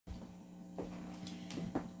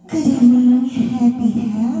Good evening, happy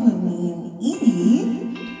Halloween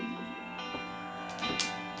Eve.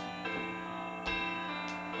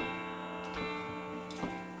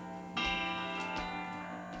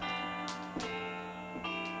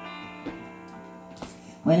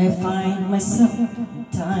 When I find myself in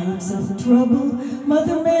times of trouble,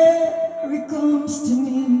 Mother Mary comes to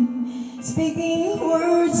me, speaking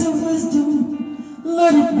words of wisdom,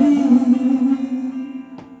 let it be.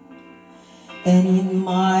 And in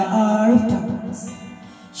my hour of darkness,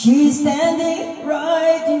 she is standing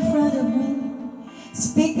right in front of me,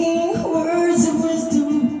 speaking words of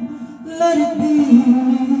wisdom, let it be,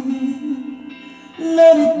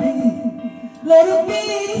 let it be, let it be,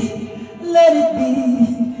 let it be,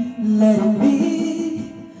 let it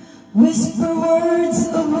be. Whisper words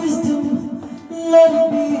of wisdom, let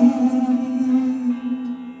it be.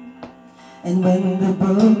 And when the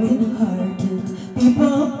broken-hearted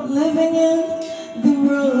people living in the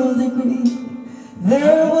world agree,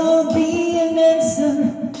 there will be an answer,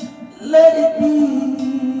 let it be.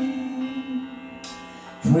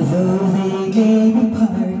 For though they may be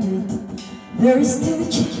parted, there is still a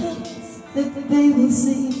chance that they will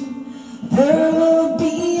see. There will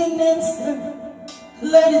be an answer,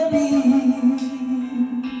 let it be.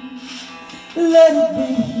 Let it be,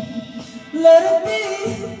 let it be,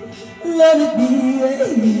 let it be,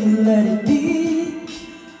 let it be.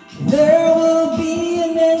 There will be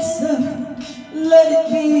an answer, let it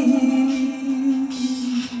be.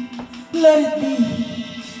 Let it be,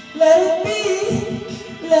 let it be,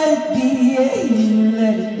 let it be,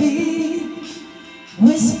 let it be.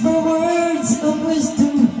 Whisper words of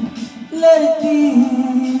wisdom, let it be.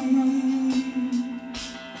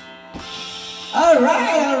 All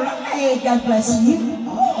right, God bless you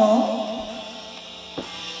all.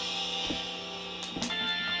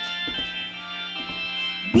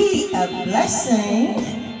 Be a blessing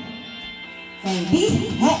and be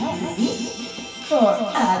happy for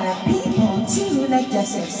other people too, not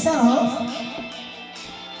just yourself.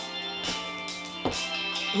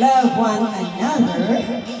 Love one another.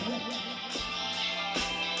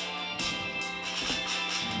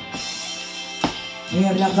 We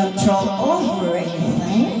have no control over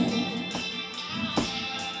anything.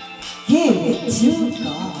 Give it to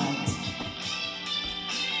God.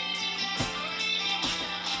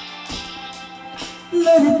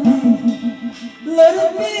 Let it be, let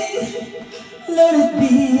it be, let it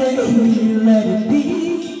be, let it be.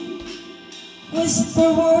 Whisper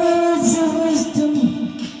words of wisdom,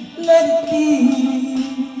 let it be.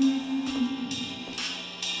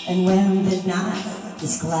 And when the night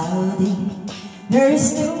is cloudy, there is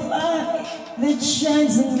still light that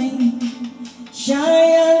shines on me.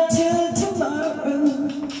 Shine until tomorrow,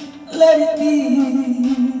 let it be.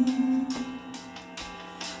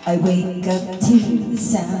 I wake up to the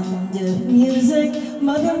sound of music.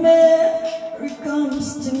 Mother Mary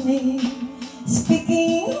comes to me,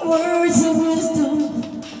 speaking words of wisdom,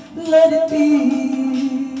 let it be.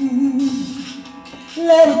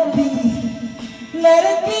 Let it be, let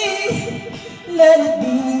it be, let it be,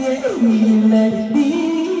 let it be.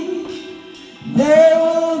 There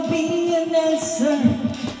will be an answer,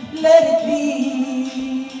 let it be.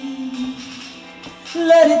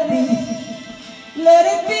 Let it be, let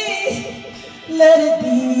it be, let it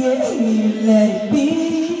be, let it be.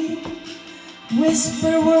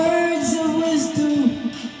 Whisper words of wisdom,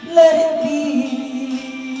 let it be.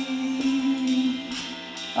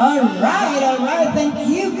 All right, thank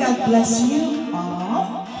you, God bless you.